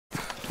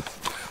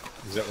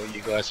Is that what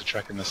you guys are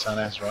tracking the sun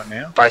as right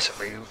now?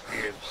 Basically,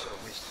 yeah, sort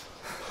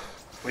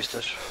of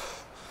westish.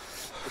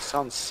 The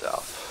sun's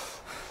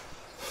south.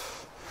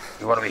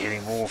 We want to be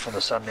hitting more from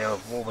the sun now,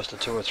 almost to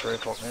 2 or 3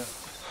 o'clock now.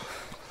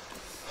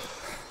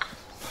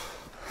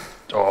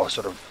 Oh,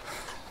 sort of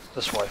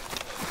this way.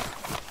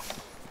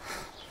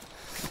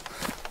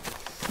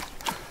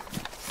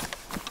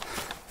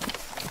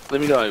 Let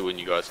me know when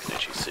you guys can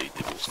actually see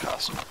Devil's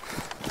Castle.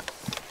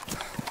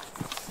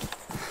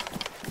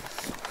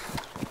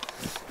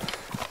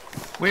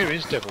 Where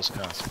is Devil's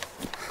Castle?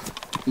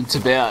 It's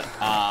about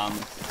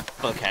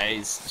 4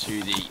 k's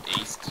to the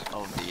east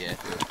of the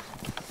airfield.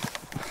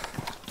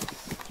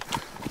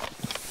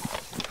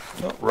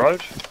 Oh,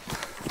 road.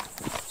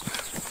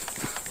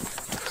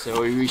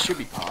 So we should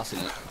be passing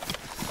it.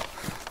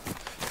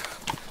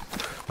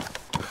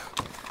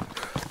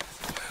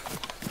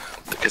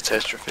 The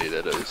catastrophe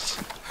that is.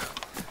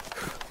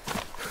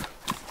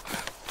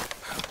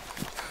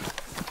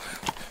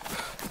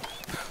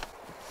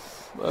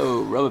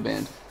 Whoa, rubber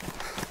band.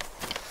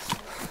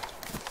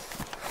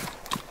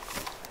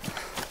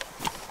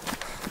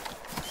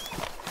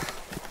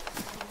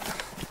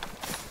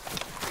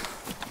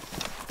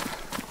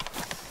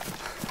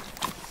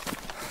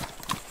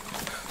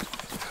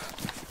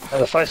 Are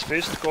the face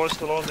first guys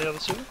still on the other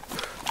side?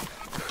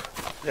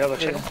 The other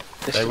channel?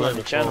 They They're still were on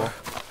the channel.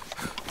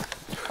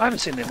 I haven't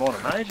seen them on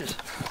in ages.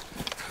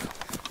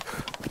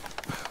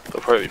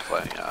 They'll probably be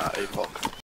playing Epoch.